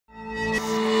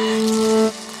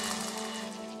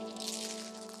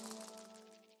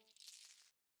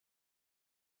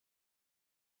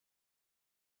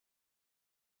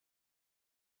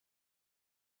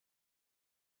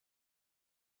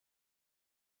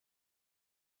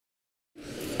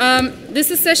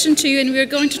This is session 2, and we're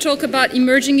going to talk about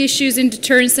emerging issues in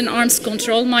deterrence and arms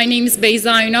control. My name is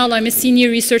Beyza Unal. I'm a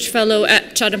senior research fellow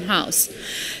at Chatham House.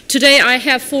 Today I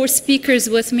have 4 speakers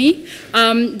with me.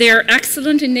 They are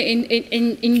excellent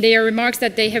in their remarks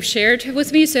that they have shared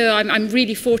with me, so I'm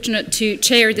really fortunate to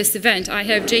chair this event. I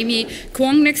have Jamie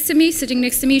Kwong sitting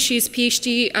next to me. She's a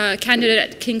PhD candidate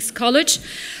at King's College.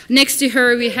 Next to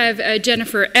her we have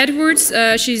Jennifer Edwards.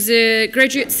 She's a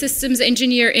graduate systems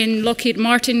engineer in Lockheed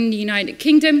Martin in the United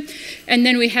Kingdom. And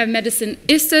then we have Madison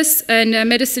Estes, and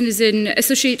Madison is an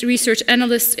associate research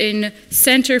analyst in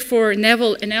Center for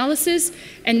Naval Analyses.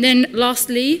 And then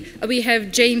lastly, we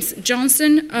have James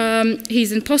Johnson.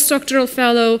 He's a postdoctoral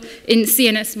fellow in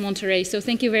CNS Monterey. So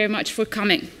thank you very much for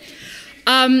coming.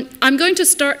 I'm going to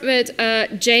start with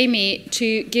Jamie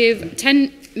to give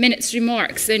 10 minutes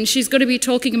remarks, and she's going to be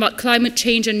talking about climate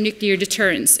change and nuclear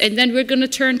deterrence. And then we're going to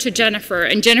turn to Jennifer,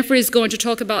 and Jennifer is going to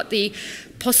talk about the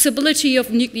possibility of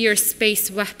nuclear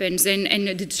space weapons and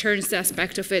the deterrence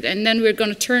aspect of it. And then we're going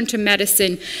to turn to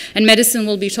Madison, and Madison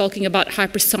will be talking about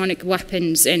hypersonic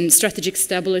weapons and strategic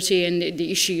stability and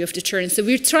the issue of deterrence. So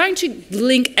we're trying to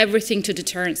link everything to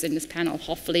deterrence in this panel.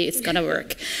 Hopefully it's going to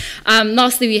work.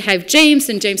 Lastly, we have James,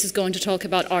 and James is going to talk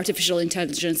about artificial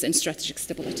intelligence and strategic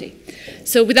stability.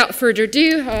 So without further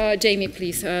ado, Jamie,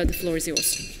 please, the floor is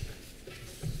yours.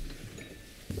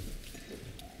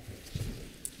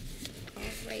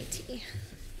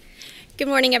 Good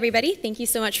morning, everybody. Thank you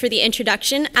so much for the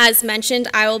introduction. As mentioned,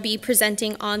 I will be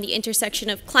presenting on the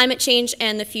intersection of climate change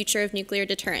and the future of nuclear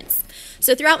deterrence.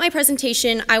 So throughout my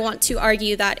presentation, I want to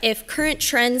argue that if current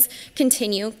trends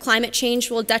continue, climate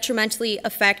change will detrimentally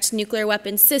affect nuclear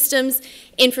weapons systems,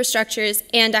 infrastructures,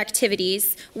 and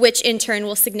activities, which in turn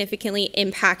will significantly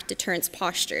impact deterrence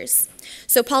postures.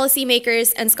 So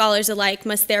policymakers and scholars alike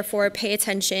must therefore pay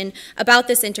attention about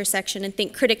this intersection and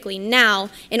think critically now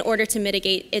in order to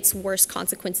mitigate its worst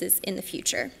consequences in the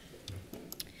future.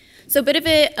 So a bit of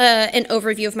an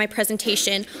overview of my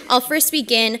presentation. I'll first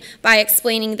begin by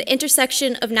explaining the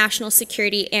intersection of national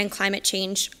security and climate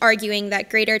change, arguing that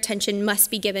greater attention must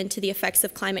be given to the effects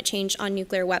of climate change on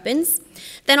nuclear weapons.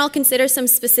 Then I'll consider some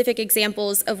specific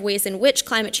examples of ways in which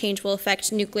climate change will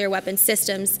affect nuclear weapon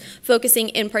systems, focusing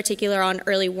in particular on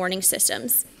early warning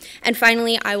systems. And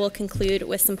finally, I will conclude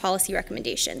with some policy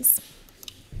recommendations.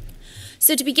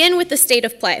 So to begin with the state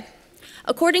of play.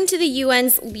 According to the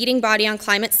UN's leading body on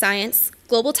climate science,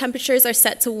 global temperatures are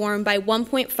set to warm by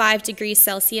 1.5 degrees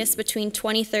Celsius between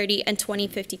 2030 and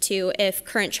 2052 if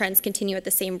current trends continue at the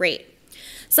same rate.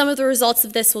 Some of the results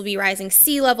of this will be rising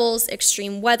sea levels,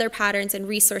 extreme weather patterns, and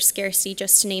resource scarcity,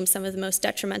 just to name some of the most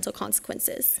detrimental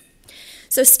consequences.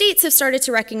 So states have started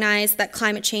to recognize that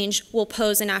climate change will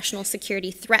pose a national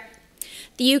security threat.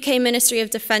 The UK Ministry of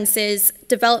Defence's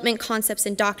Development Concepts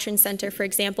and Doctrine Centre, for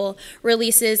example,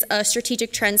 releases a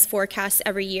strategic trends forecast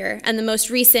every year, and the most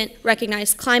recent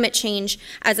recognized climate change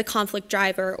as a conflict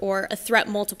driver or a threat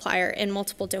multiplier in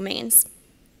multiple domains.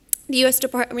 The US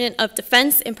Department of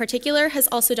Defense, in particular, has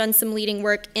also done some leading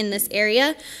work in this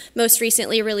area, most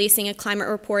recently releasing a climate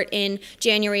report in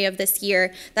January of this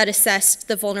year that assessed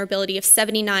the vulnerability of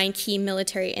 79 key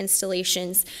military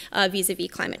installations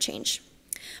vis-a-vis climate change.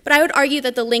 But I would argue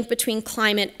that the link between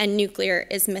climate and nuclear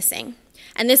is missing.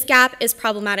 And this gap is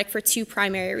problematic for 2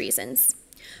 primary reasons.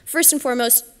 First and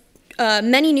foremost,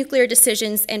 many nuclear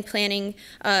decisions and planning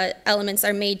elements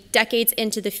are made decades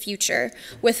into the future,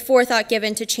 with forethought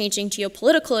given to changing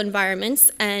geopolitical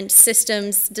environments and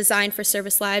systems designed for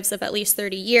service lives of at least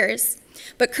 30 years.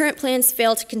 But current plans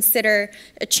fail to consider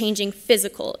a changing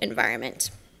physical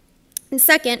environment. And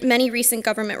second, many recent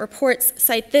government reports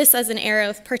cite this as an era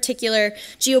of particular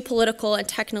geopolitical and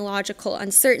technological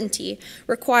uncertainty,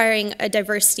 requiring a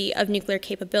diversity of nuclear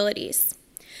capabilities.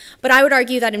 But I would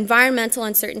argue that environmental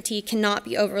uncertainty cannot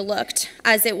be overlooked,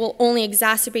 as it will only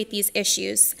exacerbate these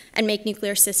issues and make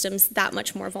nuclear systems that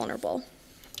much more vulnerable.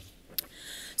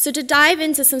 So to dive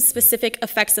into some specific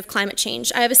effects of climate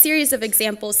change, I have a series of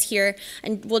examples here,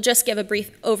 and we'll just give a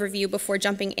brief overview before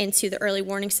jumping into the early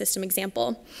warning system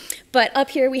example. But up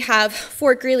here we have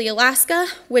Fort Greely, Alaska,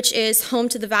 which is home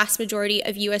to the vast majority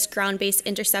of US ground-based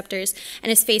interceptors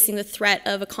and is facing the threat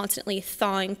of a constantly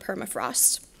thawing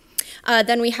permafrost.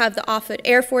 Then we have the Offutt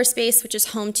Air Force Base, which is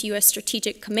home to U.S.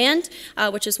 Strategic Command,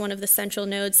 which is one of the central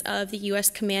nodes of the U.S.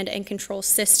 command and control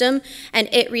system. And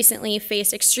it recently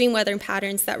faced extreme weather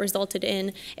patterns that resulted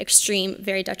in extreme,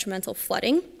 very detrimental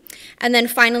flooding. And then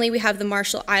finally, we have the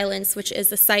Marshall Islands, which is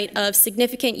the site of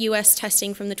significant US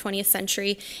testing from the 20th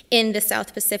century in the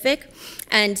South Pacific.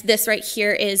 And this right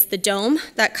here is the dome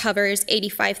that covers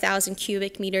 85,000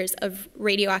 cubic meters of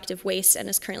radioactive waste and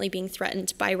is currently being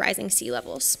threatened by rising sea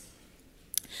levels.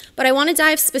 But I want to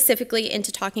dive specifically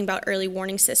into talking about early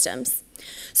warning systems.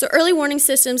 So early warning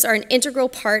systems are an integral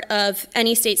part of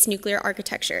any state's nuclear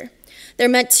architecture. They're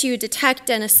meant to detect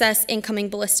and assess incoming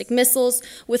ballistic missiles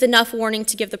with enough warning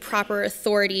to give the proper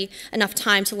authority enough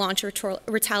time to launch a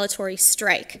retaliatory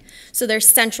strike. So they're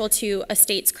central to a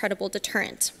state's credible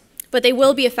deterrent. But they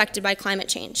will be affected by climate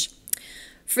change.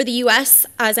 For the US,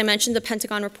 as I mentioned, the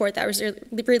Pentagon report that was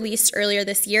released earlier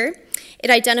this year, it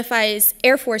identifies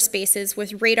Air Force bases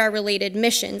with radar-related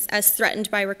missions as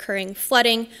threatened by recurring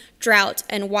flooding, drought,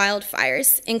 and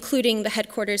wildfires, including the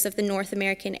headquarters of the North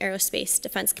American Aerospace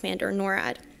Defense Command, or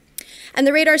NORAD. And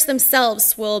the radars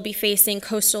themselves will be facing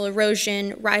coastal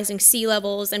erosion, rising sea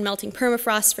levels, and melting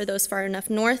permafrost for those far enough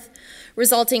north,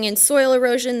 resulting in soil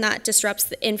erosion that disrupts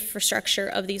the infrastructure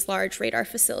of these large radar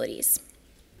facilities.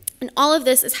 And all of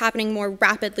this is happening more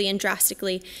rapidly and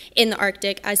drastically in the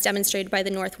Arctic, as demonstrated by the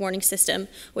North Warning System,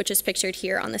 which is pictured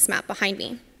here on this map behind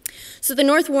me. So the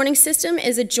North Warning System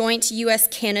is a joint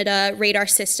US-Canada radar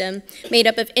system made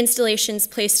up of installations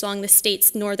placed along the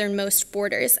state's northernmost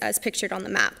borders, as pictured on the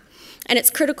map. And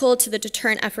it's critical to the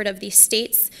deterrent effort of these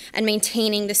states and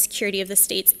maintaining the security of the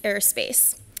state's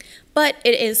airspace. But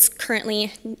it is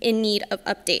currently in need of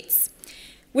updates,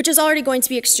 which is already going to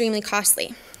be extremely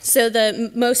costly. So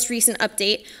the most recent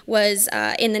update was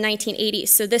in the 1980s.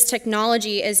 So this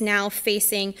technology is now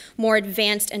facing more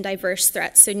advanced and diverse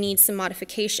threats, so needs some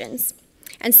modifications.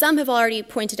 And some have already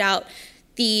pointed out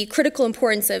the critical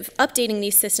importance of updating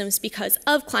these systems because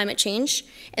of climate change,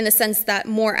 in the sense that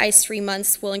more ice-free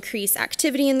months will increase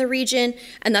activity in the region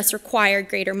and thus require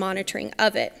greater monitoring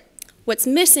of it. What's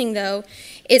missing, though,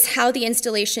 is how the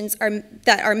installations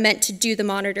that are meant to do the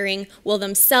monitoring will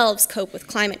themselves cope with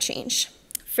climate change.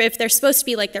 If they're supposed to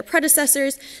be like their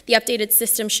predecessors, the updated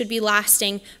system should be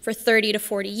lasting for 30 to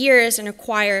 40 years and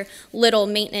require little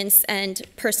maintenance and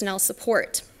personnel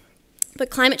support. But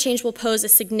climate change will pose a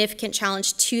significant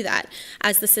challenge to that,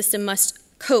 as the system must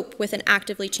cope with an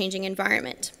actively changing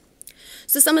environment.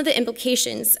 So some of the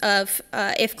implications of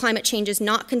if climate change is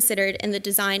not considered in the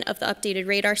design of the updated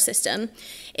radar system,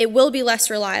 it will be less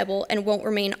reliable and won't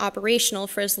remain operational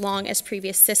for as long as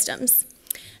previous systems.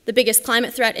 The biggest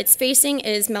climate threat it's facing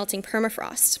is melting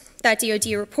permafrost. That DoD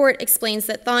report explains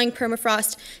that thawing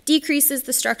permafrost decreases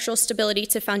the structural stability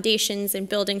to foundations and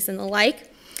buildings and the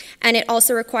like, and it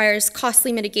also requires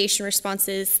costly mitigation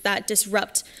responses that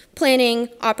disrupt planning,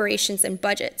 operations, and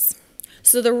budgets.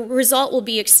 So the result will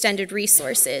be extended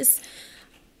resources.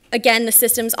 Again, the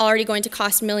system's already going to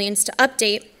cost millions to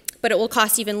update, but it will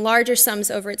cost even larger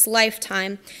sums over its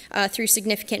lifetime through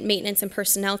significant maintenance and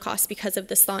personnel costs because of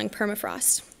this thawing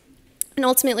permafrost. And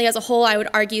ultimately, as a whole, I would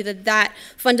argue that that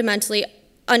fundamentally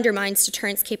undermines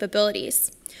deterrence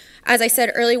capabilities. As I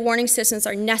said, early warning systems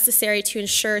are necessary to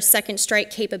ensure second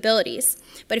strike capabilities.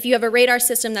 But if you have a radar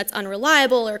system that's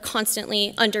unreliable or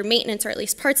constantly under maintenance, or at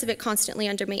least parts of it constantly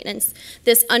under maintenance,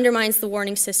 this undermines the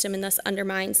warning system and thus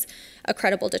undermines a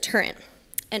credible deterrent.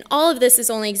 And all of this is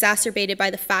only exacerbated by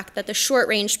the fact that the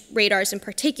short-range radars in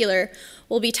particular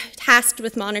will be tasked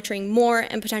with monitoring more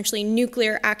and potentially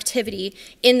nuclear activity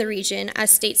in the region as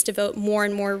states devote more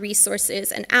and more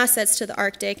resources and assets to the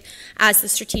Arctic as the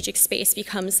strategic space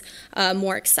becomes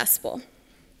more accessible.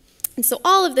 And so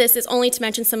all of this is only to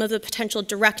mention some of the potential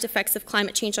direct effects of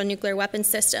climate change on nuclear weapon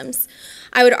systems.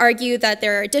 I would argue that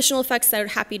there are additional effects that I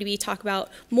would happy to talk about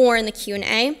more in the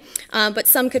Q&A, but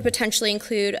some could potentially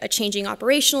include a changing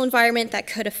operational environment that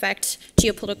could affect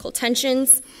geopolitical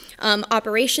tensions,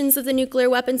 operations of the nuclear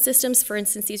weapon systems. For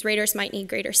instance, these radars might need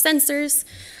greater sensors,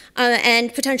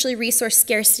 and potentially resource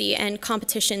scarcity and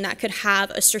competition that could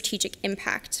have a strategic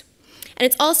impact. And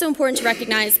it's also important to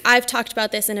recognize, I've talked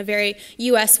about this in a very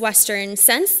US Western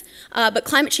sense, but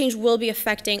climate change will be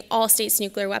affecting all states'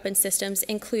 nuclear weapon systems,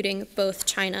 including both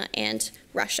China and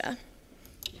Russia.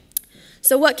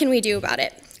 So what can we do about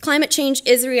it? Climate change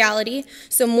is a reality,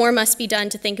 so more must be done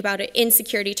to think about it in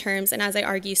security terms, and as I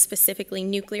argue, specifically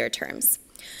nuclear terms.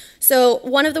 So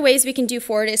one of the ways we can do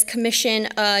for it is commission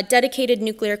a dedicated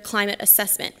nuclear climate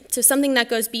assessment. So something that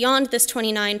goes beyond this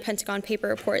 29 Pentagon paper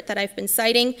report that I've been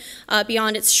citing,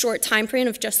 beyond its short time frame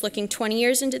of just looking 20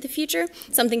 years into the future,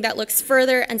 something that looks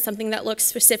further and something that looks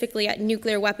specifically at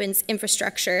nuclear weapons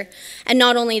infrastructure, and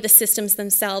not only the systems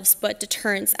themselves, but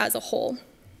deterrence as a whole.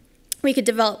 We could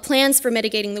develop plans for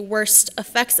mitigating the worst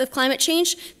effects of climate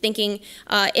change, thinking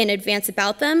in advance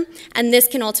about them, and this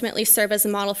can ultimately serve as a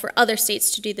model for other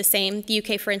states to do the same. The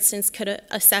UK, for instance, could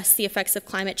assess the effects of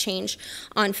climate change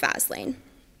on FASLane.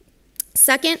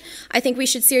 Second, I think we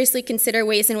should seriously consider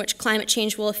ways in which climate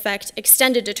change will affect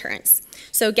extended deterrence.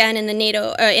 So again, in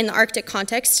the Arctic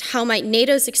context, how might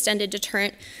NATO's extended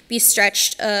deterrent be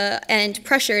stretched and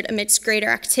pressured amidst greater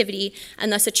activity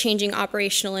and thus a changing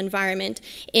operational environment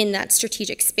in that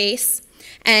strategic space?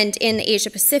 And in the Asia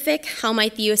Pacific, how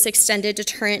might the US extended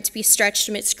deterrent be stretched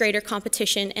amidst greater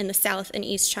competition in the South and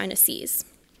East China Seas?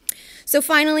 So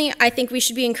finally, I think we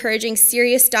should be encouraging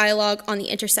serious dialogue on the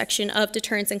intersection of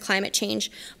deterrence and climate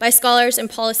change by scholars and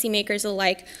policymakers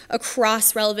alike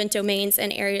across relevant domains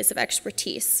and areas of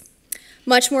expertise.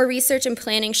 Much more research and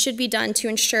planning should be done to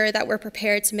ensure that we're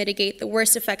prepared to mitigate the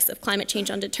worst effects of climate change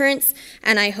on deterrence,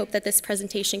 and I hope that this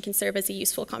presentation can serve as a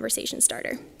useful conversation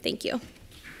starter. Thank you.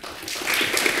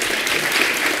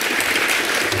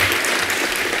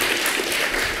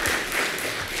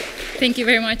 Thank you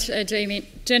very much, Jamie.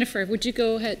 Jennifer, would you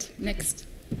go ahead next?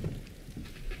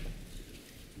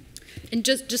 And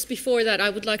just before that, I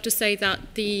would like to say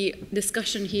that the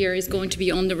discussion here is going to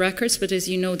be on the records, but as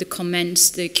you know, the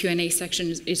comments, the Q&A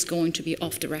section is going to be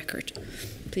off the record.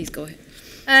 Please go ahead.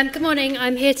 Good morning.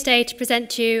 I'm here today to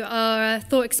present to you our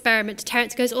thought experiment,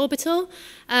 Deterrence Goes Orbital.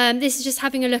 This is just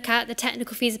having a look at the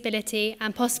technical feasibility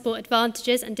and possible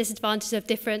advantages and disadvantages of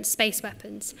different space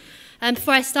weapons.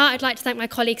 Before I start, I'd like to thank my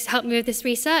colleagues who helped me with this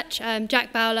research,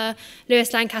 Jack Bowler,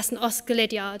 Lewis Lancaster and Oscar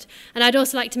Lydiard. And I'd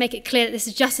also like to make it clear that this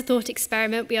is just a thought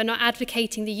experiment. We are not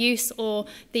advocating the use or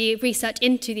the research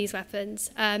into these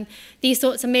weapons. These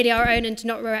thoughts are merely our own and do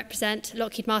not represent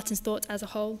Lockheed Martin's thoughts as a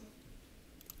whole.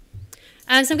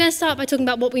 So I'm going to start by talking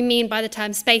about what we mean by the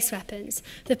term space weapons.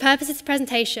 For the purpose of this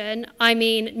presentation, I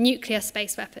mean nuclear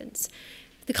space weapons.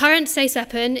 The current space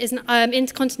weapon is an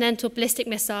intercontinental ballistic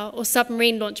missile or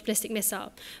submarine-launched ballistic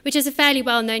missile, which is a fairly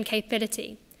well-known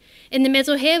capability. In the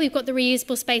middle here, we've got the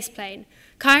reusable space plane.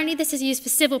 Currently, this is used for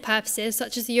civil purposes,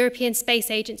 such as the European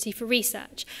Space Agency for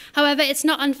research. However, it's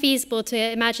not unfeasible to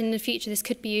imagine in the future this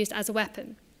could be used as a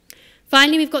weapon.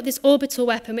 Finally, we've got this orbital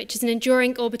weapon, which is an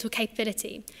enduring orbital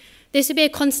capability. This would be a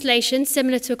constellation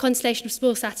similar to a constellation of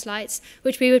small satellites,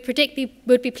 which we would predict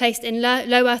would be placed in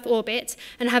low Earth orbit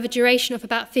and have a duration of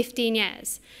about 15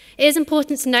 years. It is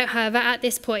important to note, however, at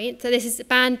this point, that this is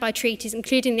banned by treaties,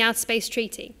 including the Outer Space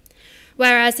Treaty.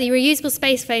 Whereas the reusable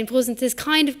space plane falls into this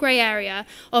kind of grey area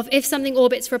of if something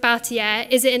orbits for about a year,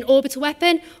 is it an orbital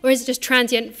weapon or is it just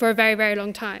transient for a very, very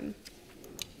long time?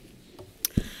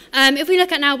 If we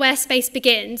look at now where space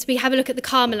begins, we have a look at the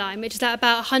Karma line, which is at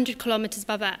about 100 kilometres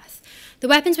above Earth. The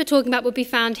weapons we're talking about would be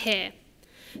found here.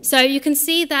 So you can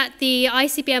see that the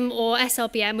ICBM or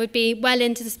SLBM would be well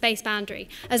into the space boundary,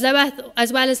 as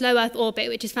well as low Earth orbit,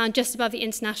 which is found just above the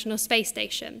International Space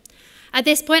Station. At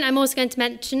this point, I'm also going to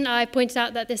mention, I pointed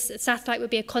out that this satellite would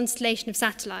be a constellation of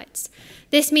satellites.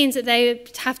 This means that they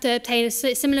would have to obtain a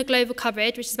similar global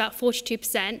coverage, which is about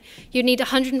 42%. You'd need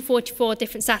 144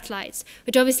 different satellites,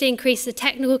 which obviously increases the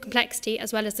technical complexity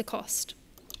as well as the cost.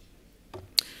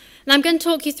 Now I'm going to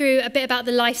talk you through a bit about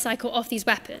the life cycle of these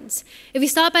weapons. If we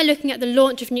start by looking at the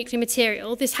launch of nuclear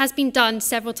material, this has been done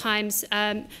several times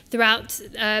throughout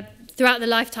the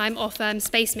lifetime of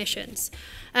space missions.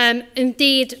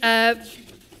 Indeed,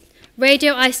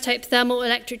 radioisotope thermal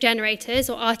electric generators,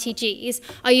 or RTGs,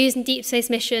 are used in deep space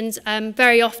missions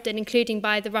very often, including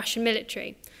by the Russian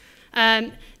military.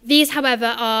 These,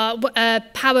 however, are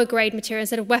power-grade material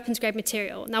instead of weapons-grade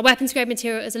material. Now, weapons-grade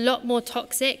material is a lot more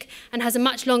toxic and has a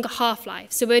much longer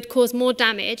half-life, so it would cause more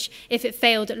damage if it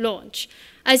failed at launch.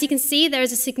 As you can see, there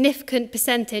is a significant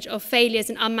percentage of failures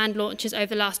in unmanned launches over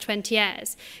the last 20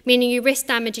 years, meaning you risk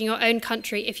damaging your own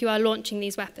country if you are launching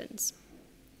these weapons.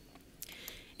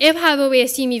 If, however, we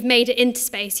assume you've made it into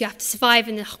space, you have to survive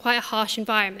in quite a harsh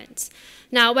environment.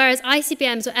 Now, whereas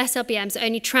ICBMs or SLBMs are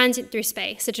only transient through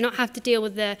space, so do not have to deal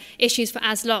with the issues for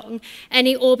as long,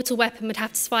 any orbital weapon would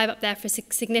have to survive up there for a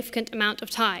significant amount of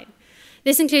time.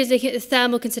 This includes looking at the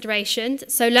thermal considerations,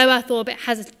 so low Earth orbit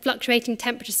has a fluctuating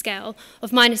temperature scale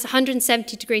of minus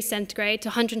 170 degrees centigrade to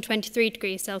 123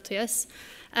 degrees Celsius,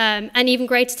 and even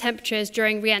greater temperatures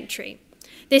during re-entry.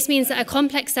 This means that a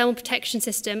complex thermal protection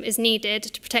system is needed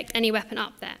to protect any weapon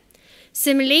up there.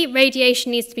 Similarly,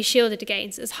 radiation needs to be shielded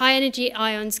against, as high-energy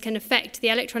ions can affect the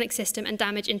electronic system and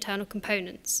damage internal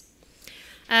components.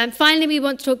 Finally, we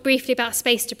want to talk briefly about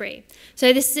space debris.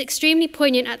 So this is extremely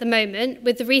poignant at the moment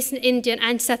with the recent Indian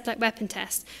anti-satellite weapon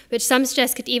test, which some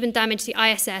suggest could even damage the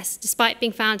ISS despite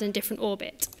being found in a different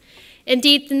orbit.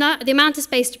 Indeed, the amount of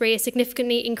space debris is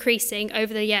significantly increasing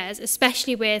over the years,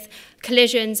 especially with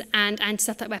collisions and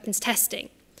anti-satellite weapons testing.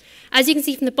 As you can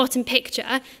see from the bottom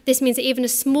picture, this means that even a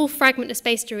small fragment of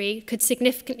space debris could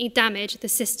significantly damage the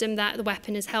system that the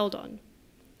weapon is held on.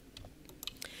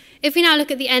 If we now look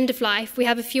at the end of life, we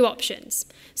have a few options.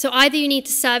 So either you need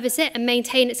to service it and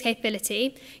maintain its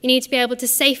capability, you need to be able to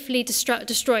safely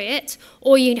destroy it,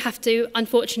 or you have to,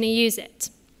 unfortunately, use it.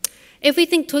 If we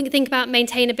think about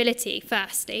maintainability,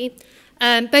 firstly,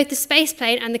 both the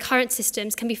spaceplane and the current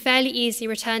systems can be fairly easily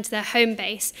returned to their home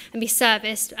base and be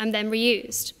serviced and then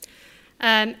reused.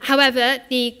 However,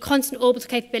 the constant orbital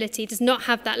capability does not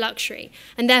have that luxury,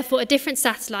 and therefore a different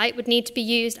satellite would need to be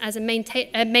used as a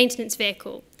maintenance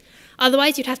vehicle.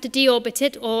 Otherwise, you'd have to deorbit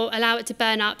it or allow it to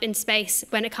burn up in space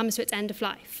when it comes to its end of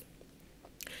life.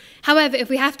 However, if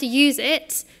we have to use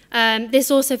it,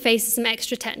 this also faces some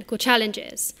extra technical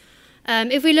challenges.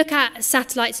 If we look at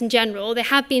satellites in general, they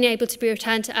have been able to be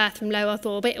returned to Earth from low Earth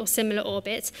orbit or similar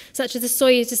orbits, such as the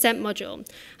Soyuz descent module.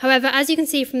 However, as you can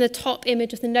see from the top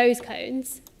image of the nose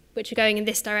cones, which are going in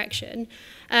this direction,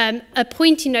 a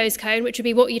pointy nose cone, which would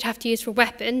be what you'd have to use for a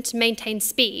weapon to maintain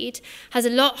speed, has a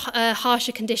lot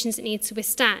harsher conditions it needs to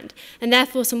withstand, and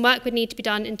therefore some work would need to be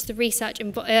done into the research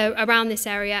around this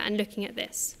area and looking at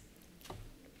this.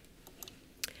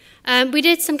 We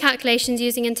did some calculations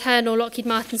using internal Lockheed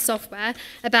Martin software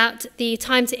about the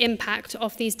time to impact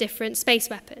of these different space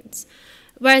weapons.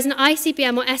 Whereas an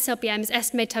ICBM or SLBM is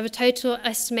estimated to have a total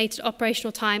estimated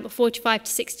operational time of 45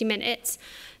 to 60 minutes,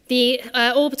 the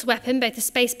orbital weapon, both the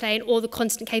spaceplane or the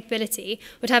constant capability,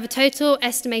 would have a total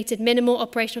estimated minimal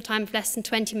operational time of less than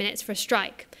 20 minutes for a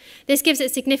strike. This gives it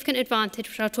a significant advantage,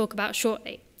 which I'll talk about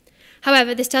shortly.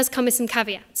 However, this does come with some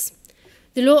caveats.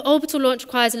 The orbital launch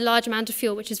requires a large amount of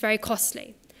fuel, which is very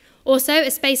costly. Also,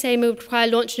 a space aim would require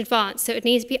launch in advance, so it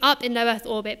needs to be up in low Earth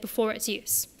orbit before its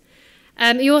use.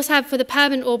 You also have, for the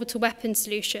permanent orbital weapon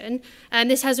solution,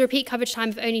 this has a repeat coverage time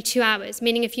of only 2 hours,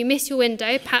 meaning if you miss your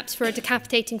window, perhaps for a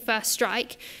decapitating first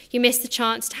strike, you miss the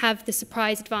chance to have the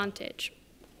surprise advantage.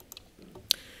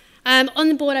 On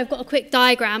the board, I've got a quick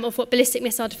diagram of what ballistic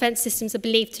missile defense systems are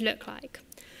believed to look like.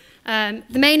 The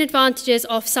main advantages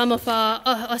of some of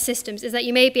our systems is that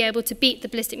you may be able to beat the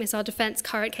ballistic missile defense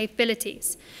current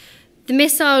capabilities. The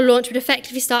missile launch would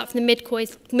effectively start from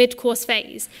the mid-course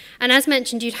phase, and as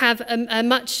mentioned, you'd have a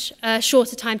much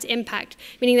shorter time to impact,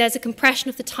 meaning there's a compression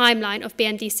of the timeline of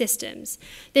BMD systems.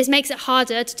 This makes it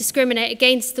harder to discriminate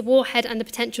against the warhead and the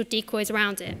potential decoys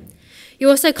around it. You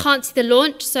also can't see the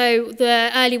launch, so the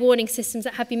early warning systems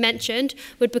that have been mentioned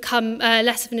would become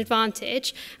less of an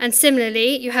advantage, and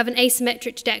similarly, you have an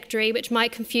asymmetric trajectory which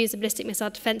might confuse the ballistic missile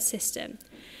defense system.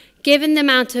 Given the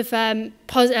amount of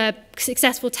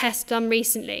successful tests done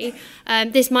recently,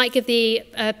 this might give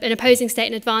an opposing state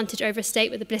an advantage over a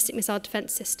state with a ballistic missile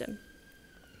defense system.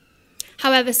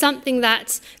 However, something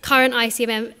that current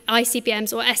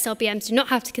ICBMs or SLBMs do not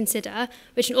have to consider,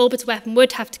 which an orbital weapon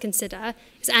would have to consider,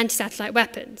 is anti-satellite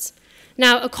weapons.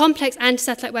 Now, a complex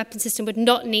anti-satellite weapon system would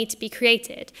not need to be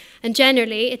created, and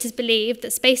generally it is believed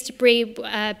that space debris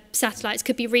satellites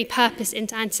could be repurposed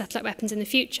into anti-satellite weapons in the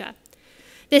future.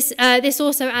 This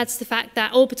also adds to the fact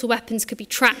that orbital weapons could be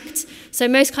tracked. So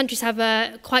most countries have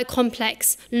a quite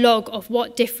complex log of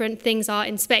what different things are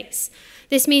in space.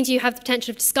 This means you have the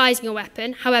potential of disguising your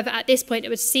weapon. However, at this point, it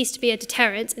would cease to be a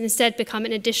deterrent and instead become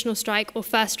an additional strike or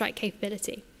first strike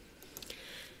capability.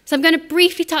 So I'm going to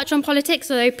briefly touch on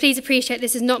politics, although please appreciate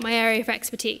this is not my area of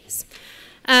expertise.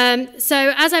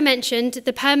 So as I mentioned,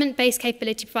 the permanent base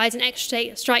capability provides an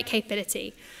extra strike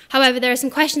capability. However, there are some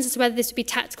questions as to whether this would be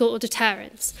tactical or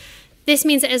deterrence. This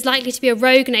means that it is likely to be a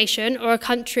rogue nation or a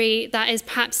country that is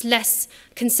perhaps less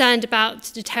concerned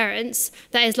about deterrence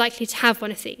that is likely to have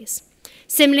one of these.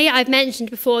 Similarly, I've mentioned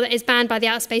before that it is banned by the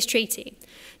Outer Treaty.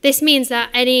 This means that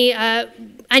any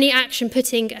action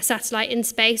putting a satellite in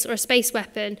space or a space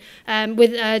weapon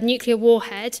with a nuclear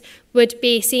warhead would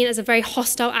be seen as a very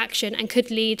hostile action and could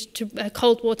lead to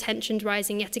Cold War tensions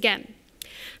rising yet again.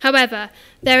 However,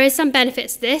 there is some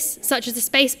benefits to this, such as the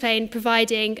spaceplane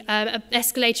providing an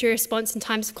escalatory response in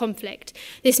times of conflict.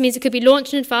 This means it could be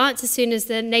launched in advance as soon as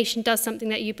the nation does something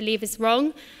that you believe is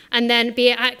wrong, and then be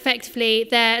effectively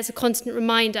there as a constant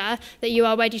reminder that you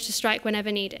are ready to strike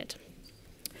whenever needed.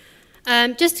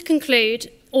 Just to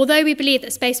conclude, although we believe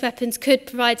that space weapons could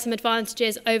provide some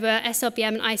advantages over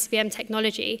SLBM and ICBM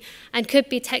technology and could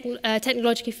be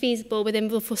technologically feasible within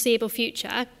the foreseeable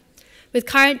future, with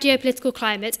current geopolitical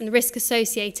climate and the risk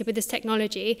associated with this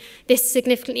technology, this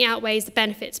significantly outweighs the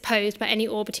benefits posed by any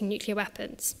orbiting nuclear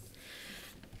weapons.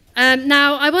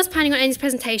 Now, I was planning on ending this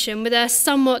presentation with a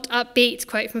somewhat upbeat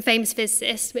quote from famous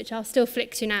physicists, which I'll still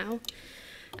flick to now.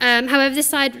 However, this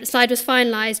slide was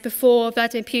finalised before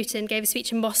Vladimir Putin gave a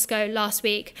speech in Moscow last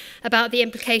week about the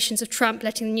implications of Trump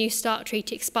letting the New START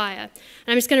treaty expire.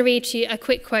 And I'm just going to read to you a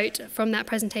quick quote from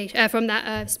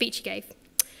that speech he gave.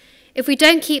 "If we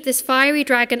don't keep this fiery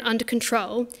dragon under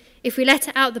control, if we let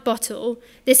it out the bottle,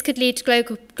 this could lead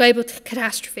to global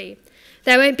catastrophe.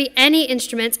 There won't be any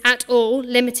instruments at all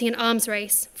limiting an arms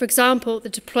race, for example, the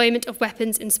deployment of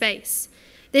weapons in space.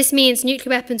 This means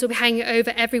nuclear weapons will be hanging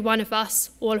over every one of us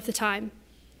all of the time."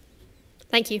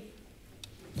 Thank you.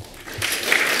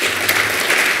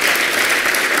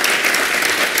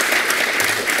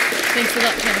 Thanks a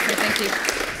lot, Jennifer. Thank you.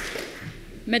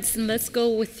 Madison, let's go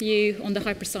with you on the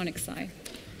hypersonic side.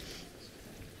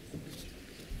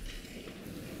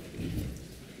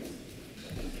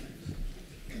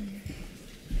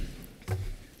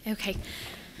 Okay.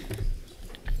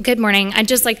 Good morning. I'd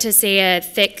just like to say a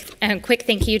quick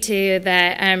thank you to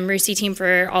the RUSI team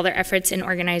for all their efforts in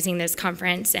organizing this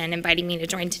conference and inviting me to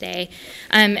join today.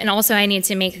 And also I need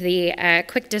to make the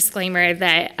quick disclaimer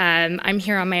that I'm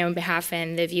here on my own behalf,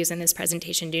 and the views in this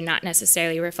presentation do not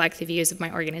necessarily reflect the views of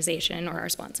my organization or our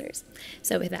sponsors.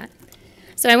 So with that.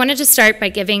 So I wanted to start by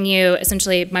giving you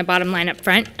essentially my bottom line up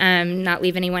front, not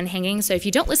leave anyone hanging. So if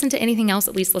you don't listen to anything else,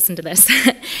 at least listen to this.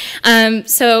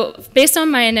 So based on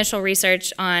my initial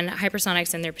research on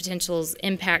hypersonics and their potential's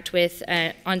impact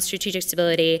on strategic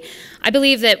stability, I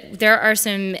believe that there are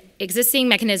some existing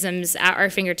mechanisms at our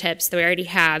fingertips that we already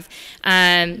have,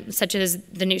 such as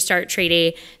the New START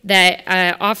Treaty, that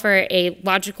offer a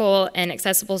logical and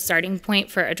accessible starting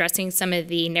point for addressing some of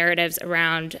the narratives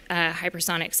around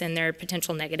hypersonics and their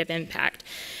potential negative impact.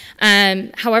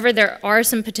 However, there are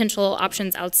some potential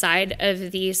options outside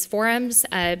of these forums,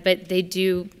 but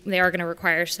they are going to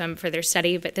require some further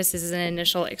study, but this is an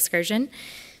initial excursion.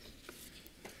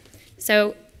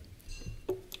 So,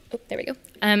 there we go.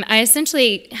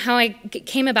 How I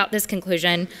came about this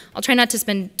conclusion, I'll try not to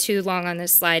spend too long on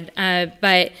this slide,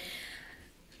 but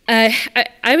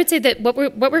I would say that what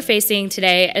we're facing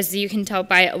today, as you can tell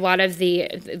by a lot of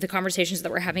the conversations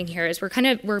that we're having here, is we're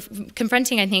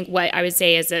confronting, I think, what I would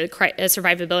say is a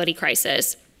survivability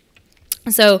crisis.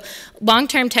 So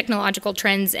long-term technological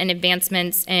trends and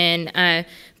advancements in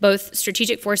both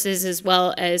strategic forces as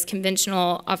well as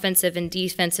conventional offensive and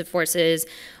defensive forces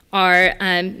are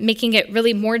making it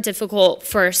really more difficult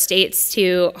for states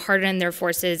to harden their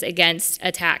forces against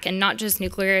attack, and not just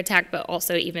nuclear attack, but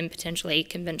also even potentially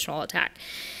conventional attack.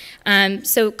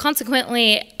 So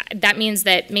consequently, that means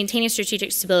that maintaining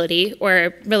strategic stability,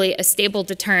 or really a stable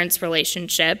deterrence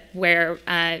relationship where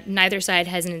neither side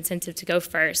has an incentive to go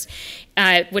first,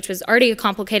 which was already a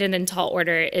complicated and tall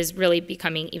order, is really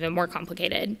becoming even more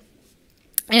complicated.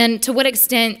 And to what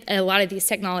extent a lot of these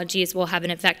technologies will have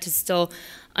an effect is still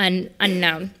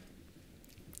unknown.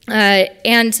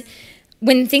 And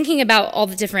when thinking about all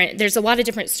the there's a lot of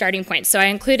different starting points. So I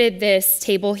included this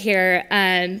table here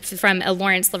from a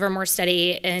Lawrence Livermore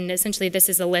study, and essentially this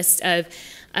is a list of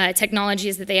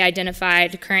technologies that they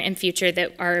identified, current and future,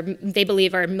 that they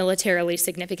believe are militarily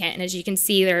significant. And as you can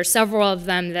see, there are several of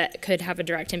them that could have a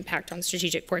direct impact on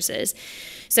strategic forces.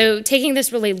 So taking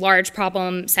this really large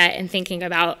problem set and thinking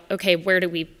about, okay, where do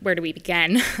we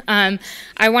begin?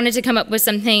 I wanted to come up with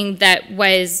something that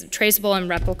was traceable and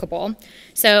replicable.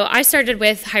 So I started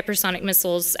with hypersonic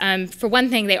missiles. For one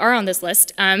thing, they are on this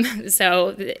list,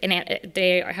 so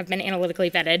they have been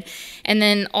analytically vetted. And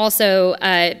then also,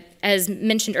 as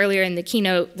mentioned earlier in the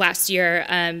keynote last year,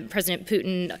 President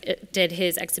Putin did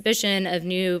his exhibition of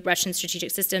new Russian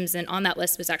strategic systems, and on that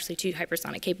list was actually 2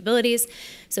 hypersonic capabilities.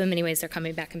 So in many ways, they're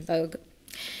coming back in vogue.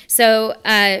 So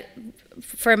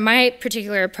for my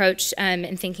particular approach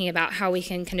in thinking about how we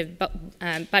can kind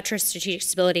of buttress strategic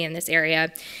stability in this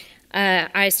area,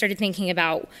 I started thinking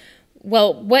about,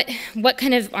 well, what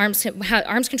kind of arms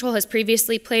control has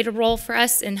previously played a role for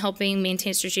us in helping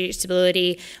maintain strategic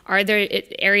stability? Are there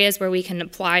areas where we can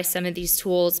apply some of these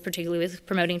tools, particularly with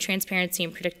promoting transparency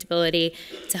and predictability,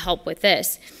 to help with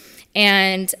this?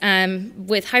 And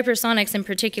with hypersonics in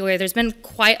particular, there's been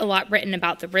quite a lot written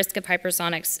about the risk of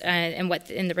hypersonics and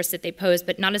the risk that they pose,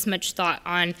 but not as much thought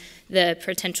on the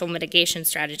potential mitigation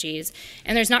strategies.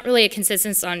 And there's not really a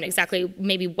consensus on exactly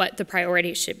maybe what the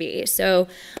priorities should be. So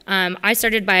I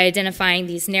started by identifying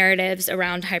these narratives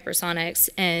around hypersonics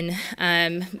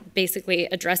and basically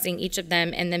addressing each of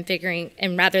them, and then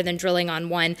and rather than drilling on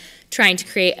one, trying to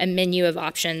create a menu of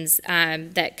options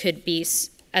that could be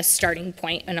a starting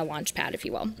point and a launch pad, if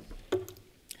you will.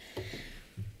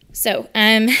 So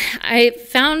I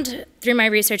found through my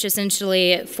research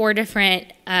essentially 4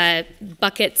 different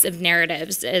buckets of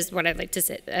narratives is what I'd like to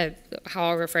say, how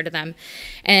I'll refer to them.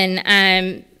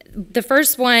 And the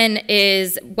first one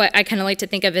is what I kind of like to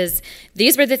think of as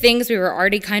these were the things we were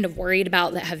already kind of worried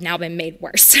about that have now been made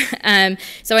worse.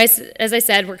 So as I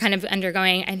said, we're kind of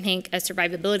undergoing, I think, a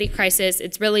survivability crisis.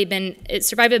 It's really been,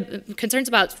 concerns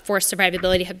about forced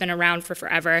survivability have been around for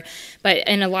forever, but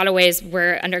in a lot of ways,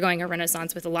 we're undergoing a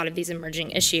renaissance with a lot of these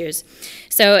emerging issues.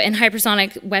 So, and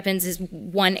hypersonic weapons is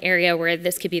one area where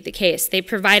this could be the case. They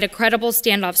provide a credible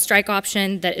standoff strike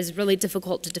option that is really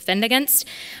difficult to defend against,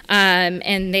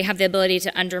 and they have the ability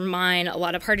to undermine a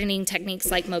lot of hardening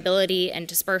techniques like mobility and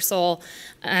dispersal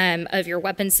of your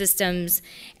weapon systems,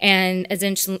 and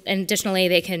additionally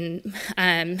they can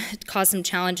cause some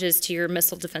challenges to your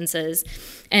missile defenses.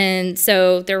 And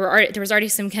so there was already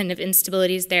some kind of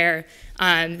instabilities there.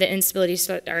 The instabilities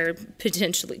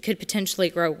could potentially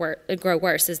grow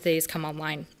worse as these come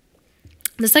online.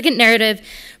 The second narrative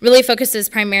really focuses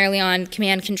primarily on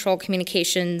command control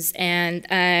communications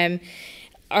and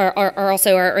are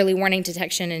also our early warning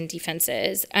detection and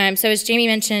defenses. So as Jamie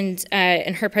mentioned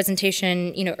in her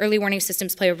presentation, early warning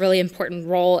systems play a really important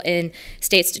role in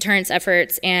states' deterrence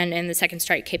efforts and in the second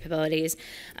strike capabilities.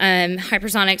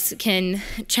 Hypersonics can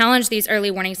challenge these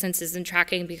early warning senses and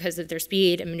tracking because of their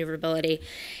speed and maneuverability.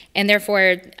 And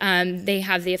therefore, they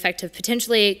have the effect of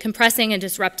potentially compressing and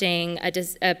disrupting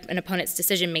an opponent's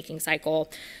decision-making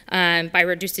cycle by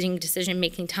reducing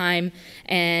decision-making time,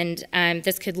 and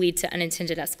this could lead to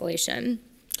unintended escalation.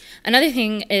 Another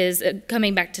thing is,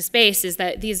 coming back to space, is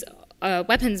that these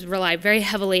weapons rely very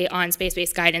heavily on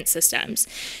space-based guidance systems.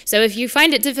 So if you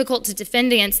find it difficult to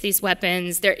defend against these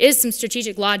weapons, there is some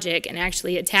strategic logic in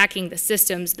actually attacking the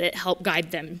systems that help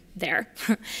guide them there.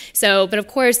 But of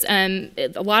course,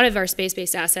 a lot of our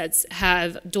space-based assets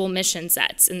have dual mission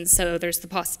sets, and so there's the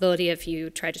possibility if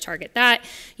you try to target that,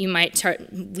 you might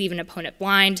leave an opponent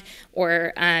blind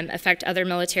or affect other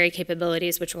military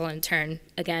capabilities, which will in turn,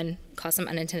 again, cause some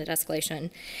unintended escalation.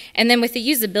 And then with the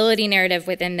usability narrative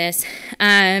within this,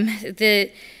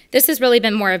 this has really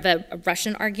been more of a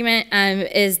Russian argument,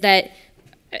 is that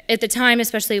at the time,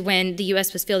 especially when the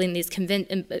U.S. was fielding these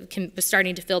was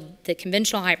starting to field the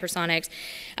conventional hypersonics,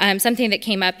 something that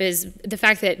came up is the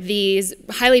fact that these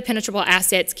highly penetrable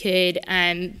assets could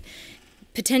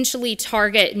potentially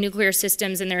target nuclear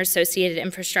systems and their associated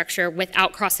infrastructure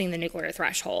without crossing the nuclear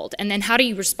threshold. And then how do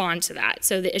you respond to that?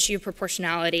 So the issue of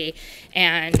proportionality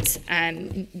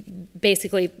and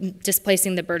basically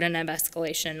displacing the burden of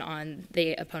escalation on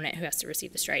the opponent who has to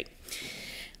receive the strike.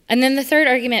 And then the third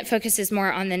argument focuses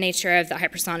more on the nature of the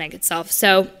hypersonic itself.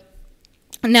 So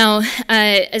now,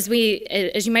 as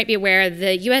you might be aware,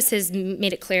 the U.S. has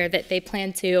made it clear that they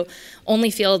plan to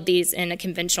only field these in a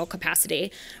conventional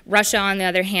capacity. Russia, on the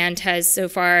other hand, has so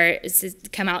far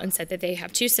come out and said that they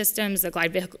have 2 systems, a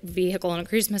glide vehicle and a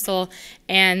cruise missile,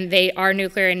 and they are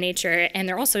nuclear in nature, and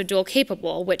they're also dual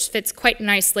capable, which fits quite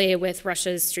nicely with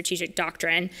Russia's strategic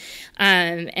doctrine,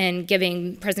 and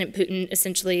giving President Putin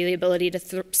essentially the ability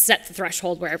to set the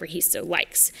threshold wherever he so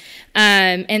likes.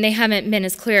 And they haven't been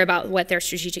as clear about what their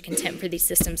strategic intent for these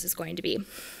systems is going to be.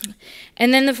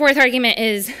 And then the fourth argument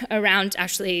is around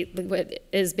actually what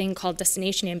is being called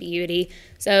destination ambiguity.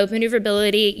 So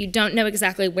maneuverability, you don't know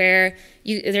exactly where,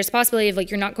 there's a possibility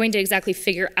of you're not going to exactly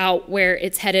figure out where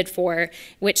it's headed for,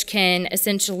 which can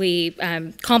essentially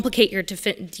complicate your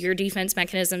defense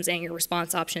mechanisms and your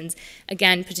response options.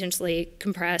 Again, potentially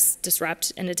compress,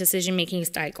 disrupt in a decision-making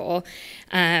cycle.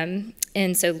 And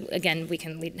so again, we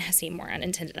can see more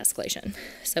unintended escalation.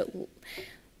 So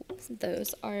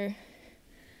those are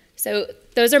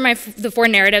the 4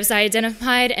 narratives I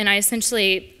identified, and I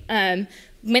essentially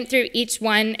went through each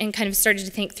one and kind of started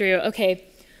to think through, okay,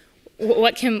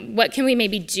 what can we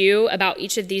maybe do about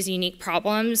each of these unique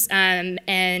problems,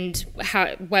 and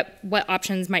what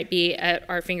options might be at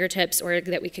our fingertips or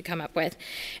that we could come up with.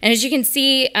 And as you can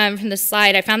see from the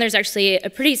slide, I found there's actually a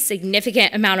pretty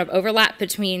significant amount of overlap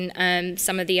between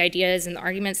some of the ideas and the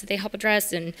arguments that they help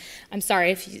address. And I'm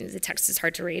sorry if the text is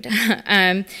hard to read,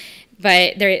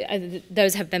 but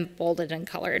those have been bolded and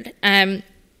colored.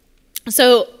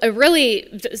 So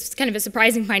it's kind of a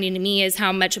surprising finding to me is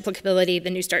how much applicability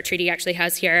the New START Treaty actually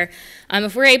has here.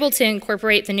 If we're able to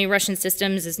incorporate the new Russian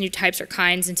systems as new types or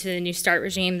kinds into the New START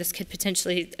regime, this could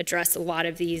potentially address a lot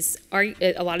of these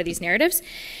narratives.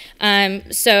 And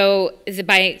this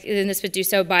would do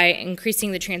so by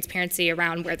increasing the transparency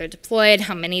around where they're deployed,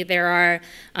 how many there are,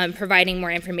 providing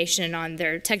more information on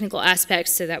their technical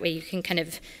aspects so that way you can kind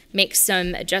of make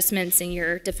some adjustments in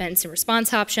your defense and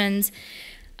response options.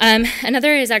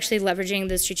 Another is actually leveraging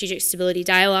the Strategic Stability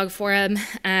Dialogue Forum.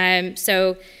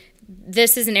 So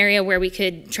this is an area where we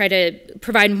could try to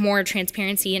provide more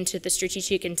transparency into the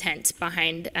strategic intent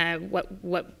behind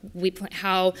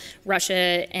how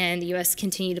Russia and the U.S.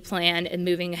 continue to plan and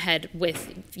moving ahead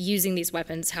with using these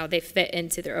weapons, how they fit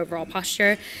into their overall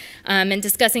posture, and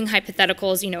discussing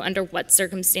hypotheticals. Under what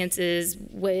circumstances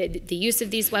would the use of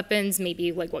these weapons,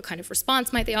 maybe like what kind of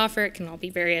response might they offer? It can all be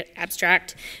very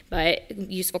abstract, but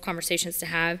useful conversations to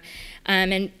have,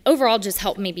 and overall just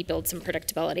help maybe build some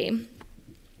predictability.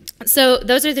 So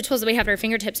those are the tools that we have at our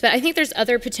fingertips, but I think there's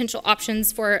other potential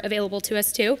options available to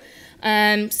us too.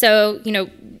 One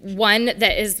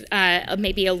that is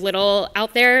maybe a little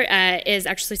out there is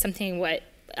actually something what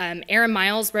Aaron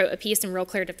Miles wrote a piece in Real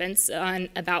Clear Defense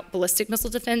about ballistic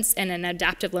missile defense and an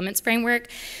adaptive limits framework.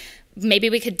 Maybe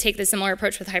we could take the similar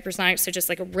approach with hypersonics. So just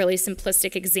like a really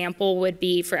simplistic example would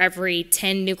be for every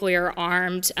 10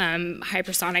 nuclear-armed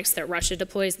hypersonics that Russia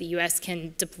deploys, the U.S.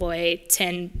 can deploy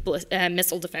 10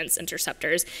 missile defense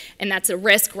interceptors. And that's a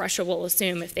risk Russia will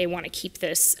assume if they want to keep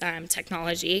this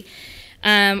technology.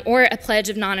 Or a pledge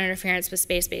of non-interference with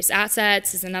space-based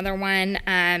assets is another one.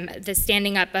 The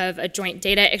standing up of a joint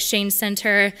data exchange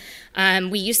center.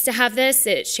 We used to have this.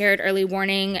 It shared early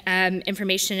warning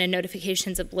information and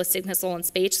notifications of ballistic missile and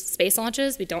space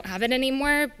launches. We don't have it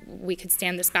anymore. We could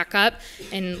stand this back up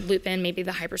and loop in maybe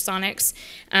the hypersonics.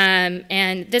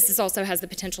 And this also has the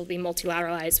potential to be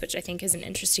multilateralized, which I think is an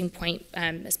interesting point,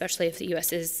 especially if the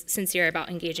U.S. is sincere about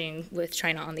engaging with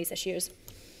China on these issues.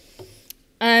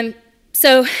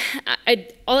 So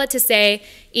all that to say,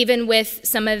 even with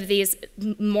some of these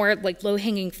more like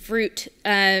low-hanging fruit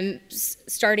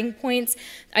starting points,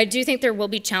 I do think there will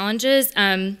be challenges.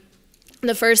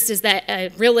 The first is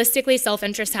that realistically,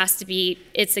 self-interest has to be,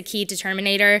 it's a key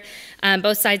determinator.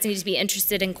 Both sides need to be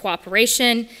interested in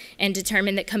cooperation and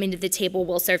determine that coming to the table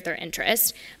will serve their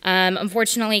interest.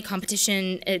 Unfortunately,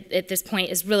 competition at this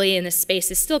point is really in this space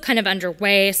is still kind of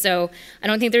underway, so I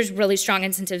don't think there's really strong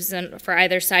incentives for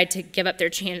either side to give up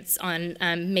their chance on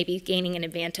maybe gaining an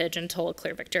advantage until a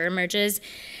clear victor emerges.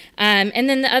 And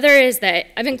then the other is that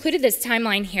I've included this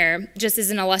timeline here just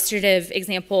as an illustrative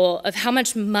example of how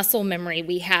much muscle memory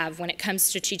we have when it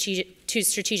comes to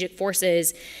strategic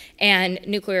forces and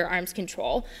nuclear arms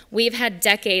control. We've had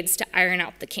decades to iron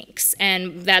out the kinks,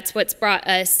 and that's what's brought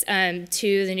us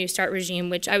to the New START regime,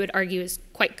 which I would argue is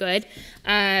quite good.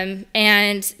 But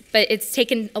it's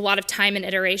taken a lot of time and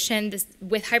iteration.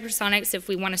 With hypersonics, if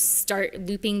we want to start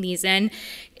looping these in,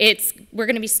 we're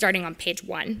going to be starting on page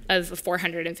 1 of a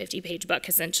 450-page book,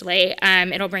 essentially.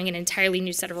 It'll bring an entirely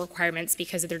new set of requirements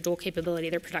because of their dual capability,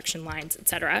 their production lines, et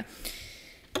cetera.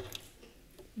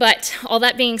 But all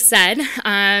that being said,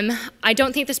 I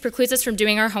don't think this precludes us from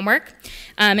doing our homework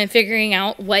and figuring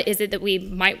out what is it that we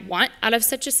might want out of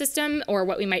such a system or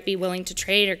what we might be willing to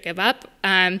trade or give up.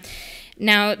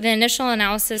 Now, the initial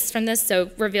analysis from this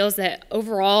reveals that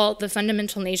overall the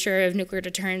fundamental nature of nuclear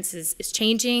deterrence is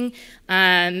changing,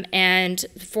 and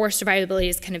force survivability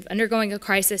is kind of undergoing a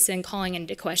crisis and calling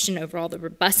into question overall the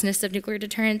robustness of nuclear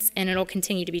deterrence, and it'll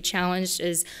continue to be challenged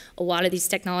as a lot of these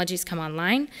technologies come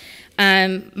online.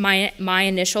 My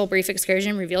initial brief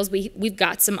excursion reveals we've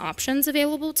got some options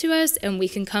available to us, and we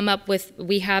can come up with,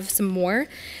 we have some more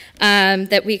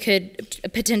that we could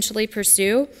potentially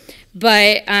pursue,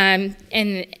 but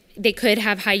and they could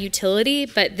have high utility,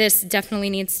 but this definitely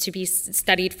needs to be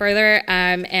studied further,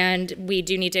 and we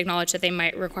do need to acknowledge that they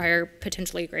might require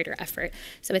potentially greater effort.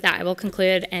 So with that, I will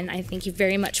conclude, and I thank you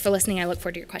very much for listening. I look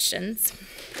forward to your questions.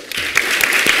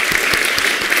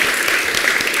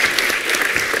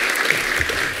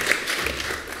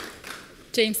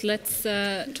 James, let's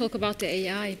talk about the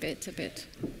AI bit a bit.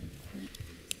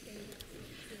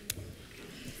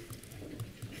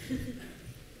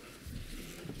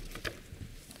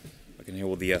 I can hear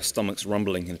all the stomachs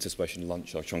rumbling in anticipation of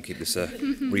lunch. I'll try and keep this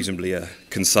reasonably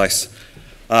concise.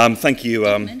 Thank you.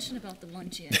 Mention about the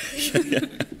lunch yet. Yeah.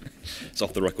 It's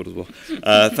off the record as well.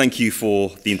 Thank you for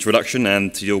the introduction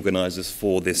and to the organisers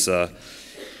for this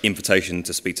invitation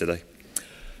to speak today.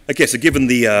 Okay, so given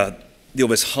the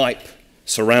obvious hype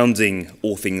surrounding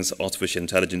all things artificial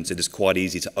intelligence, it is quite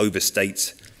easy to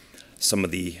overstate some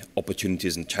of the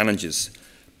opportunities and challenges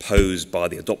posed by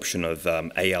the adoption of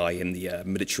AI in the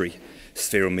military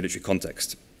sphere or military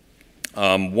context.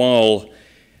 While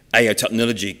AI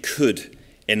technology could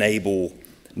enable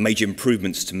major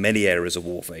improvements to many areas of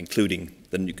warfare, including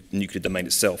the nuclear domain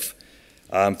itself,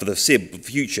 for the foreseeable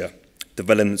future,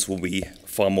 developments will be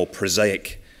far more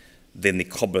prosaic than the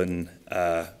common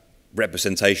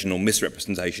representation or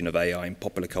misrepresentation of AI in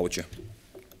popular culture.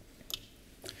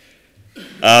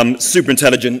 Super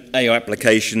intelligent AI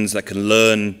applications that can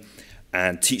learn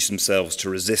and teach themselves to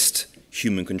resist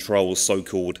human control,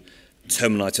 so-called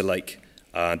Terminator-like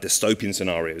dystopian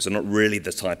scenarios, are not really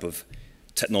the type of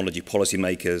technology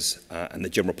policymakers and the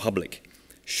general public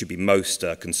should be most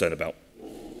concerned about.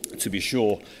 To be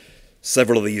sure,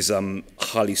 several of these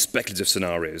highly speculative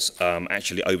scenarios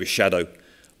actually overshadow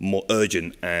more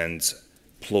urgent and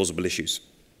plausible issues.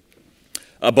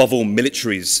 Above all,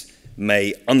 militaries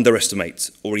may underestimate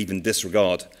or even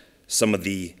disregard some of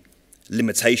the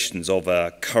limitations of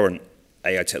current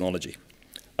AI technology.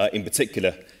 In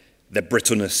particular, their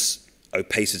brittleness,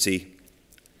 opacity,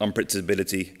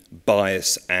 unpredictability,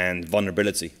 bias, and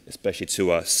vulnerability, especially to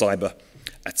cyber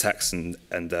attacks and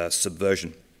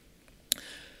subversion.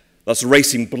 Thus,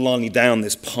 racing blindly down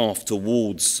this path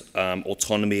towards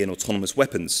autonomy and autonomous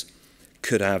weapons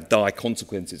could have dire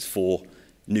consequences for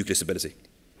nuclear stability.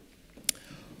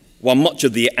 While much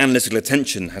of the analytical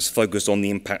attention has focused on the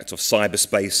impact of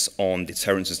cyberspace on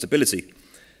deterrence and stability,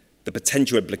 the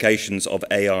potential implications of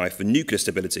AI for nuclear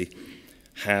stability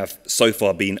have so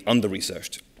far been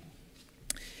under-researched.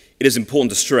 It is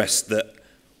important to stress that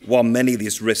while many of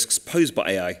these risks posed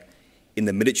by AI in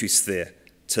the military sphere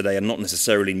today are not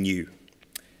necessarily new.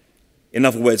 In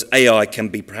other words, AI can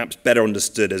be perhaps better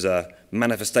understood as a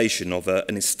manifestation of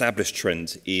an established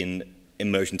trend in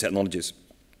emerging technologies,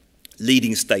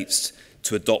 leading states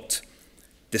to adopt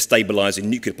destabilizing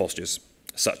nuclear postures,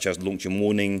 such as launching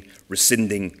warning,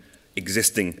 rescinding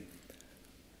existing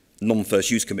non-first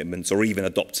use commitments, or even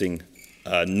adopting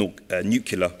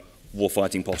nuclear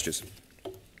warfighting postures.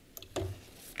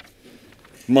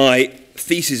 My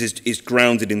thesis is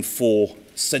grounded in four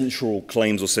central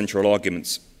claims or central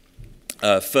arguments.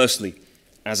 Firstly,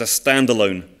 as a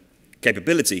standalone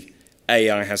capability,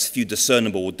 AI has few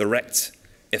discernible direct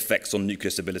effects on nuclear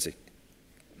stability.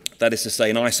 That is to say,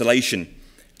 in isolation,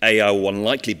 AI will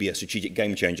unlikely be a strategic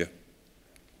game changer.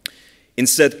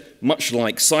 Instead, much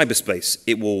like cyberspace,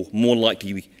 it will more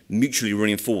likely mutually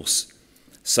reinforce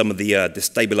some of the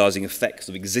destabilizing effects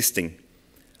of existing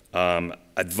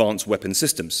advanced weapon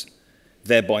systems,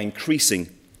 thereby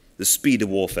increasing the speed of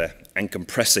warfare and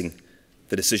compressing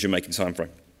the decision-making timeframe.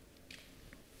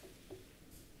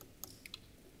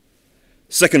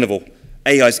 Second of all,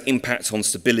 AI's impact on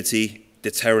stability,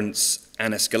 deterrence,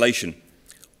 and escalation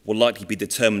will likely be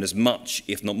determined as much,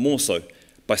 if not more so,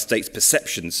 by states'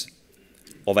 perceptions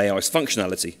of AI's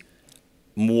functionality,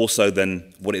 more so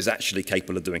than what it is actually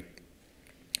capable of doing.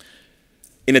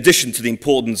 In addition to the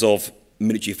importance of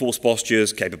military force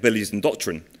postures, capabilities, and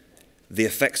doctrine, the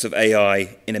effects of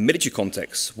AI in a military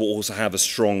context will also have a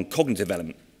strong cognitive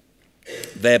element,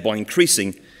 thereby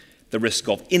increasing the risk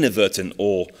of inadvertent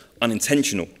or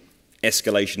unintentional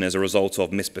escalation as a result of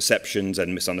misperceptions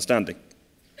and misunderstanding.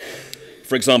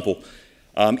 For example,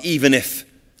 even if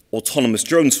autonomous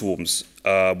drone swarms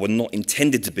were not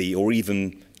intended to be, or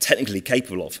even technically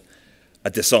capable of, a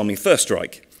disarming first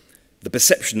strike, the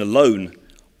perception alone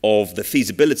of the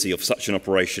feasibility of such an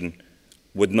operation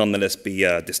would nonetheless be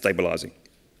destabilizing.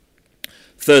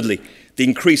 Thirdly, the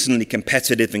increasingly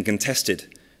competitive and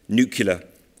contested nuclear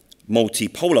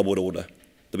multipolar world order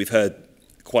that we've heard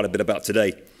quite a bit about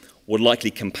today would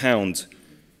likely compound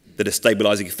the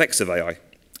destabilizing effects of AI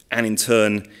and in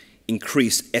turn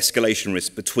increase escalation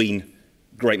risk between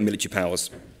great military powers,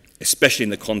 especially in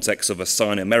the context of a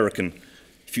Sino-American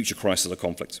future crisis or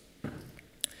conflict.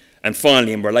 And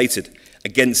finally, and related,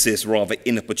 against this rather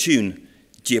inopportune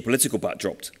geopolitical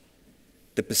backdrop,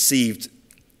 the perceived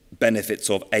benefits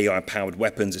of AI-powered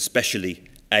weapons, especially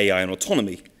AI and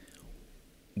autonomy,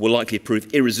 will likely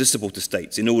prove irresistible to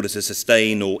states in order to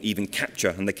sustain or even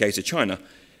capture, in the case of China,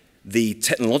 the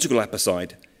technological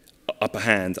upper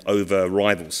hand over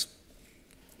rivals.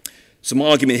 So my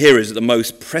argument here is that the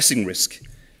most pressing risk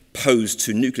posed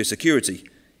to nuclear security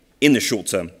in the short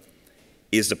term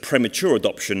is the premature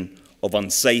adoption of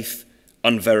unsafe,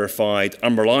 unverified,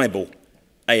 unreliable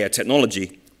AI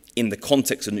technology in the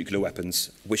context of nuclear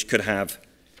weapons, which could have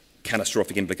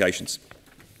catastrophic implications.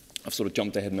 I've sort of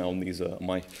jumped ahead now on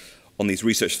these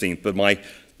research themes, but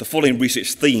the following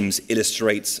research themes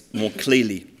illustrates more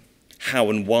clearly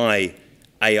how and why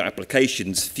AI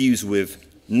applications fused with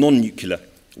non-nuclear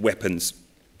weapons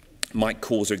might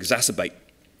cause or exacerbate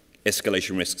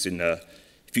escalation risks in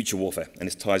future warfare, and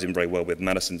this ties in very well with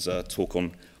Madison's talk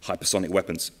on hypersonic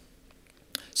weapons.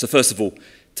 So first of all,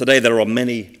 today there are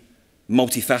many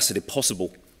multifaceted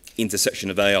possible intersections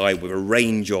of AI with a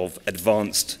range of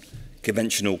advanced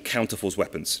conventional counterforce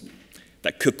weapons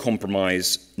that could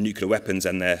compromise nuclear weapons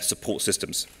and their support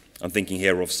systems. I'm thinking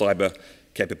here of cyber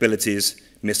capabilities,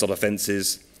 missile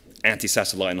defenses,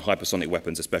 anti-satellite and hypersonic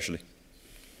weapons especially.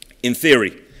 In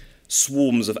theory,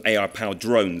 swarms of AI-powered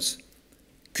drones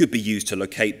could be used to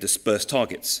locate dispersed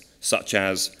targets, such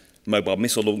as mobile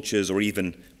missile launchers or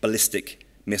even ballistic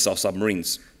missile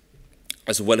submarines,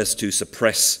 as well as to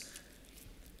suppress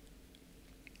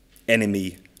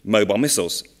enemy mobile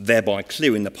missiles, thereby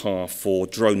clearing the path for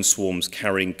drone swarms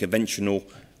carrying conventional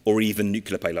or even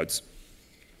nuclear payloads.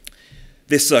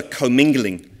 This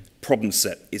commingling problem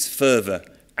set is further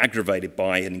aggravated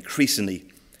by an increasingly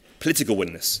political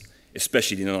willingness,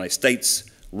 especially in the United States,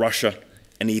 Russia,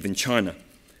 and even China,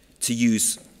 to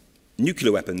use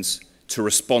nuclear weapons to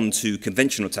respond to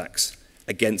conventional attacks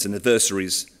against an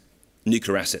adversary's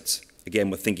nuclear assets. Again,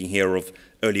 we're thinking here of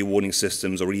early warning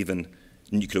systems or even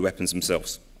nuclear weapons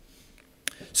themselves.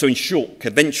 So in short,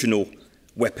 conventional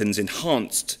weapons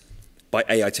enhanced by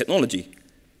AI technology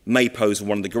may pose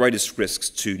one of the greatest risks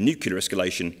to nuclear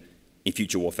escalation in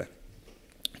future warfare.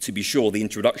 To be sure, the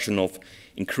introduction of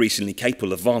increasingly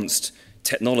capable advanced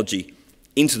technology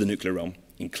into the nuclear realm,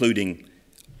 including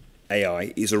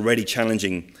AI, is already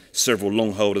challenging several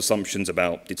long-held assumptions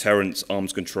about deterrence,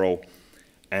 arms control,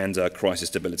 and crisis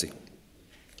stability.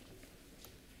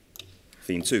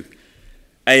 Theme 2.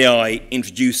 AI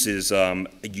introduces a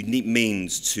unique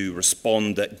means to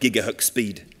respond at gigahertz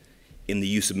speed in the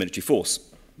use of military force.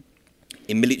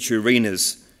 In military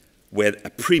arenas where a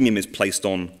premium is placed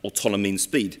on autonomy and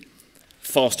speed,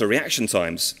 faster reaction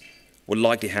times will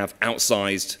likely have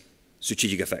outsized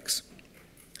strategic effects.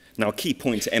 Now, a key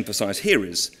point to emphasize here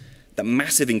is that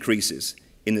massive increases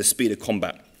in the speed of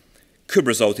combat could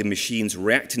result in machines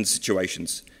reacting to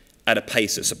situations at a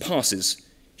pace that surpasses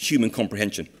human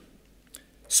comprehension,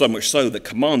 so much so that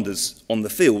commanders on the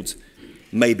field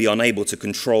may be unable to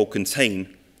control,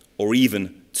 contain, or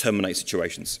even terminate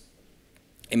situations.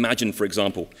 Imagine, for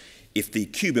example, if the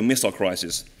Cuban Missile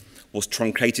Crisis was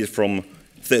truncated from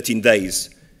 13 days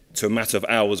to a matter of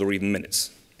hours or even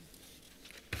minutes.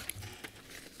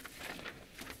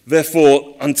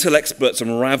 Therefore, until experts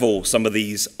unravel some of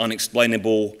these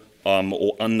unexplainable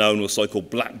or unknown or so-called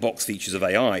black box features of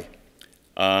AI,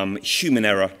 human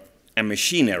error and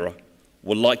machine error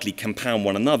will likely compound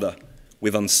one another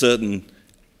with uncertain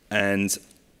and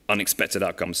unexpected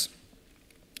outcomes.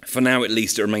 For now, at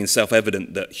least, it remains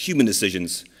self-evident that human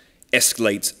decisions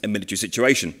escalate a military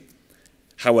situation.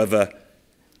 However,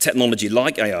 technology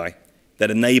like AI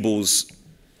that enables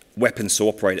weapons to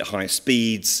operate at higher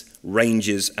speeds,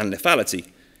 ranges, and lethality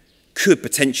could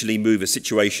potentially move a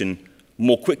situation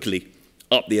more quickly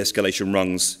up the escalation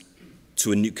rungs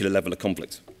to a nuclear level of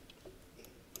conflict.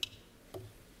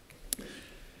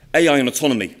 AI and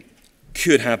autonomy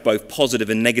could have both positive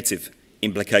and negative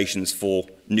implications for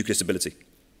nuclear stability.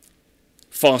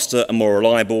 Faster and more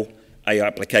reliable AI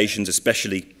applications,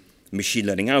 especially machine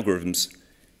learning algorithms,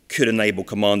 could enable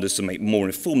commanders to make more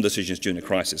informed decisions during a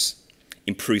crisis,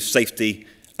 improve safety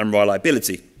and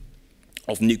reliability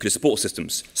of nuclear support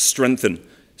systems, strengthen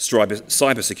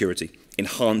cybersecurity,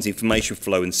 enhance information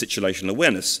flow and situational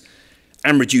awareness,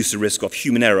 and reduce the risk of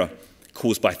human error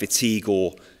caused by fatigue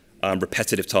or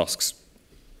repetitive tasks.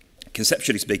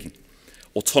 Conceptually speaking,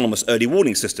 autonomous early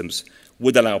warning systems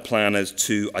would allow planners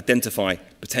to identify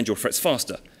potential threats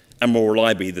faster and more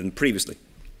reliably than previously.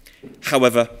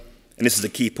 However, and this is a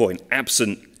key point,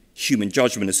 absent human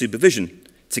judgment and supervision,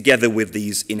 together with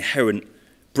these inherent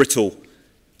brittle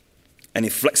and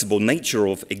inflexible nature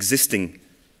of existing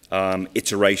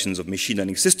iterations of machine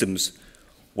learning systems,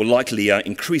 will likely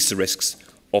increase the risks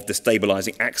of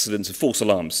destabilizing accidents and false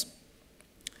alarms.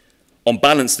 On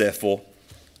balance, therefore,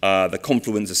 the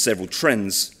confluence of several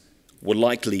trends will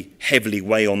likely heavily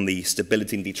weigh on the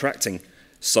stability and detracting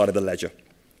side of the ledger,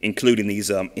 including these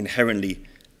inherently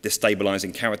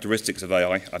destabilizing characteristics of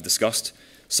AI I've discussed,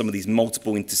 some of these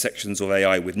multiple intersections of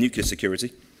AI with nuclear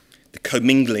security, the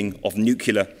commingling of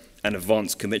nuclear and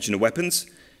advanced conventional weapons,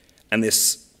 and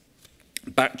this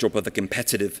backdrop of the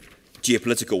competitive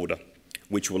geopolitical order,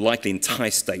 which will likely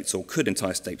entice states or could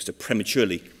entice states to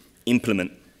prematurely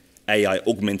implement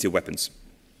AI-augmented weapons.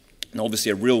 And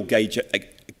obviously a real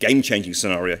game-changing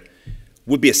scenario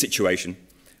would be a situation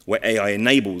where AI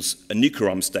enables a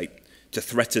nuclear-armed state to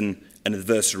threaten an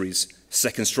adversary's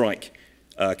second strike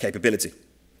capability.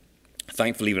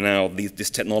 Thankfully, now this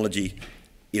technology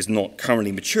is not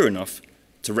currently mature enough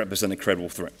to represent a credible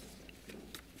threat.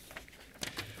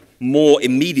 More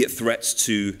immediate threats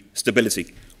to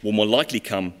stability will more likely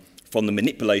come from the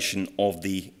manipulation of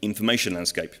the information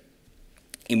landscape,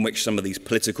 in which some of these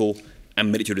political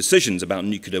and military decisions about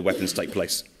nuclear weapons take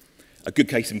place. A good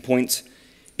case in point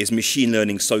is machine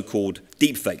learning so-called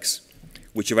deepfakes,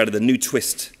 which have added a new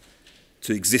twist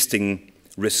to existing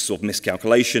risks of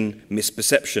miscalculation,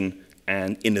 misperception,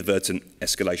 and inadvertent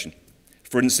escalation.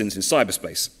 For instance, in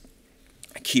cyberspace,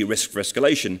 a key risk for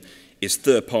escalation is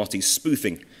third parties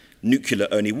spoofing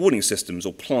nuclear-only warning systems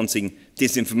or planting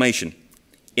disinformation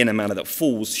in a manner that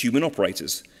fools human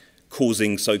operators,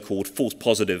 causing so-called false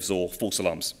positives or false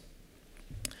alarms.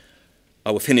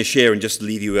 I will finish here and just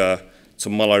leave you to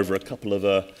mull over a couple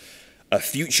of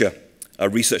future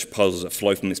research puzzles that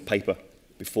flow from this paper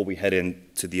before we head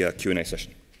into the Q&A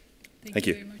session. Thank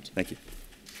you very much. Thank you.